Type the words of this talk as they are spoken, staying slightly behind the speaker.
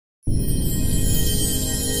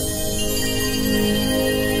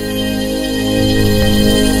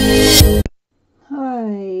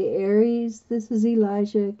this is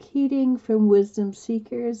Elijah Keating from Wisdom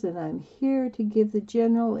Seekers, and I'm here to give the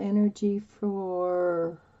general energy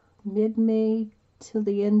for mid-May till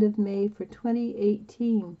the end of May for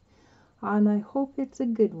 2018, and I hope it's a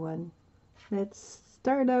good one. Let's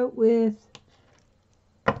start out with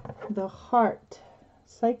the Heart,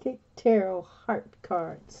 Psychic Tarot Heart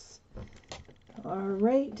cards.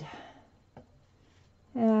 Alright,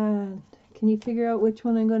 and can you figure out which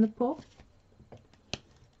one I'm going to pull?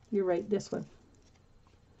 You're right, this one.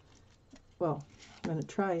 Well, I'm going to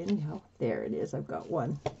try anyhow. There it is. I've got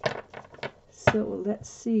one. So let's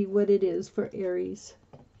see what it is for Aries.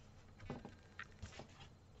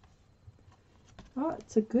 Oh,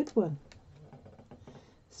 it's a good one.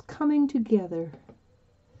 It's coming together.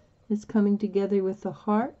 It's coming together with the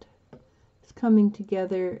heart. It's coming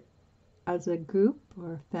together as a group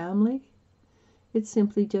or a family. It's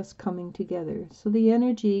simply just coming together. So the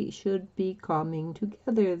energy should be coming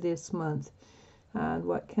together this month. And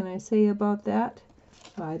what can I say about that?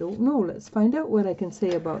 I don't know. Let's find out what I can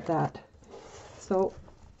say about that. So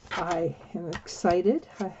I am excited.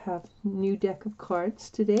 I have a new deck of cards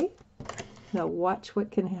today. Now watch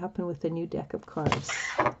what can happen with a new deck of cards.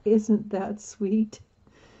 Isn't that sweet?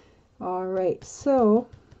 All right, so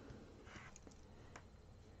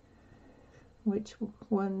which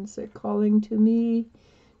ones are calling to me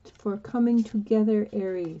for coming together,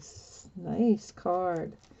 Aries? Nice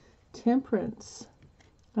card. Temperance.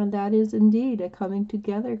 And that is indeed a coming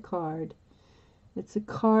together card. It's a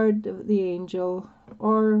card of the angel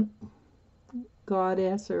or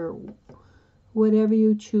goddess or whatever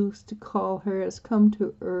you choose to call her has come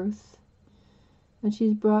to earth. And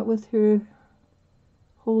she's brought with her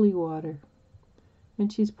holy water.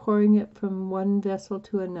 And she's pouring it from one vessel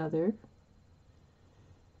to another,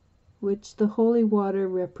 which the holy water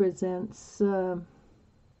represents the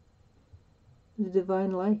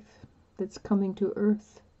divine life that's coming to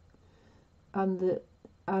earth, and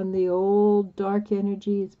the old dark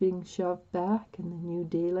energy is being shoved back, and the new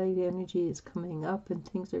daylight energy is coming up, and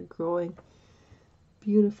things are growing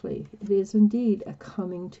beautifully. It is indeed a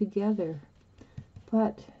coming together,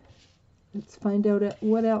 but let's find out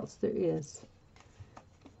what else there is.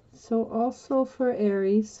 So also for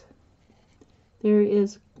Aries, there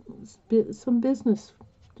is some business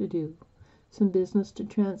to do, some business to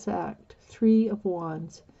transact. Three of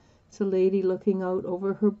Wands. It's a lady looking out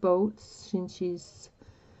over her boats, and she's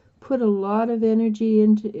put a lot of energy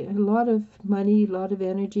into, a lot of money, a lot of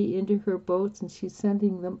energy into her boats, and she's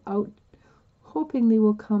sending them out, hoping they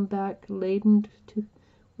will come back laden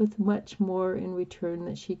with much more in return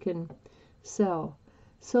that she can sell.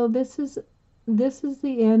 So this is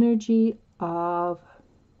the energy of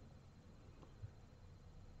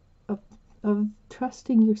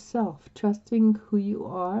trusting yourself, trusting who you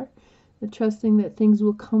are, and trusting that things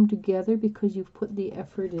will come together because you've put the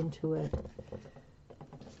effort into it.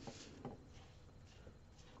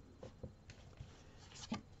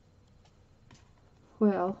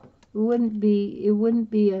 Well, it wouldn't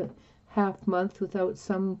be a half month without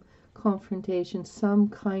some confrontation, some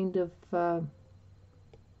kind of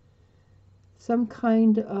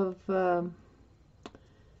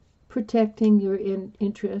protecting your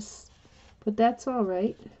interests. But that's all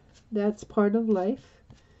right. That's part of life.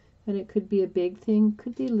 And it could be a big thing,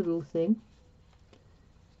 could be a little thing.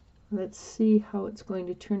 Let's see how it's going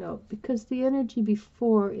to turn out, because the energy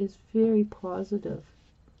before is very positive.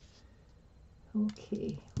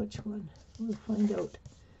 Okay, which one? We'll find out.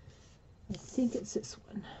 I think it's this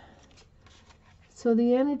one. So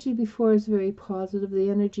the energy before is very positive. The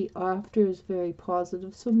energy after is very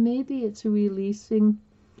positive. So maybe it's a releasing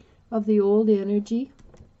of the old energy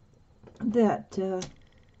that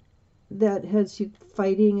has you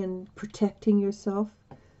fighting and protecting yourself,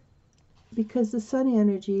 because the sun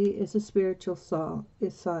energy is a spiritual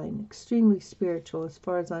sign, extremely spiritual as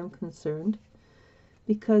far as I'm concerned,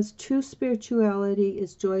 because true spirituality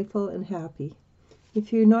is joyful and happy.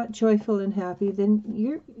 If you're not joyful and happy, then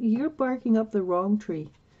you're barking up the wrong tree,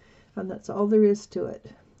 and that's all there is to it.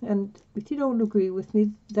 And if you don't agree with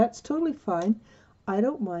me, that's totally fine. I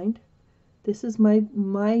don't mind. This is my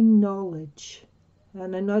knowledge,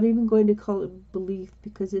 and I'm not even going to call it belief,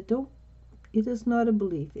 because it is not a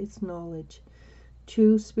belief, it's knowledge.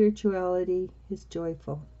 True spirituality is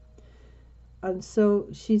joyful. And so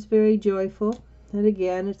she's very joyful, and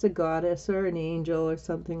again, it's a goddess or an angel or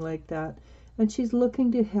something like that, and she's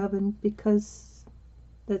looking to heaven, because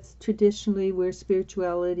that's traditionally where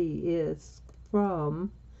spirituality is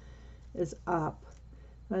from, is up,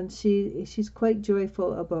 and she's quite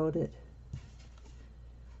joyful about it.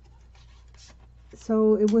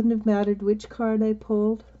 So it wouldn't have mattered which card I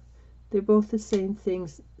pulled. They're both the same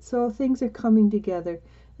things. So things are coming together.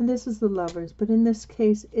 And this is the Lovers. But in this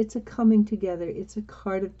case, it's a coming together. It's a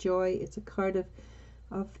card of joy. It's a card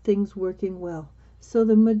of things working well. So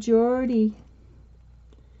the majority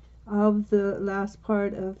of the last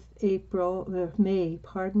part of May,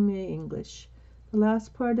 pardon my English, the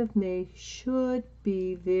last part of May should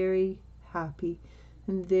be very happy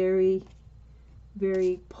and very,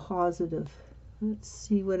 very positive. Let's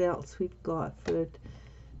see what else we've got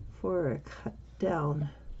for a cut down.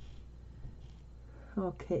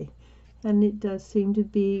 Okay, and it does seem to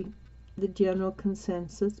be the general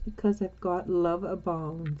consensus because I've got love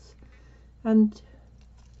abounds. And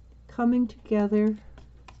coming together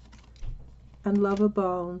and love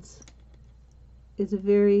abounds is a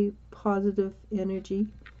very positive energy.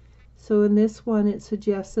 So in this one, it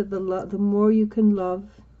suggests that the more you can love,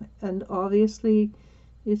 and obviously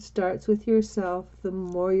it starts with yourself, the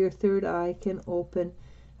more your third eye can open,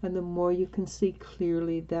 and the more you can see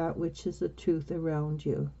clearly that which is the truth around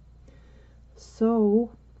you. So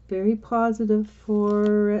very positive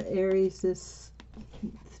for Aries this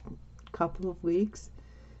couple of weeks.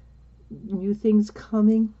 New things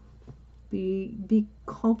coming. Be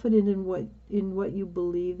confident in what you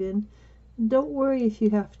believe in. Don't worry if you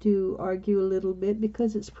have to argue a little bit,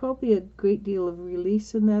 because it's probably a great deal of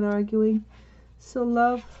release in that arguing. So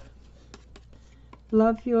love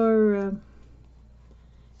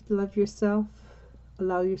yourself.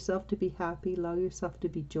 Allow yourself to be happy. Allow yourself to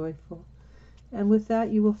be joyful. And with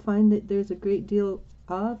that, you will find that there's a great deal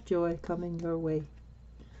of joy coming your way.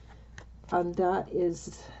 And that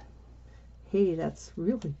is, hey, that's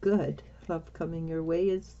really good. Love coming your way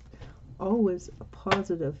is always a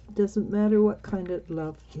positive. Doesn't matter what kind of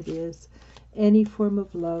love it is. Any form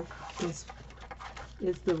of love is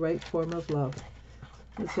the right form of love,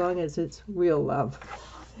 as long as it's real love.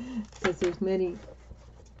 Because there's many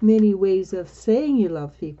ways of saying you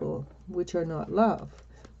love people which are not love.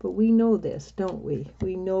 But we know this, don't we?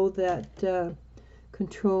 We know that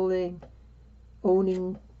controlling,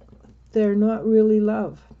 owning, they're not really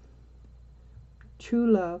love.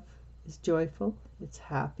 True love is joyful, it's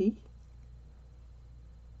happy,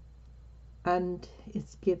 and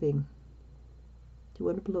it's giving. Do you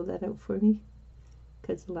want to blow that out for me?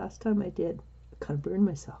 Because the last time I did, I kind of burned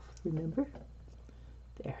myself, remember?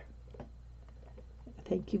 There.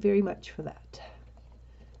 Thank you very much for that.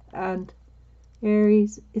 And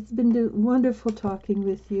Aries, it's been wonderful talking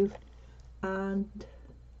with you. And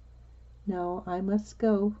now I must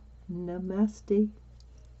go. Namaste.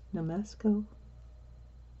 Namasko.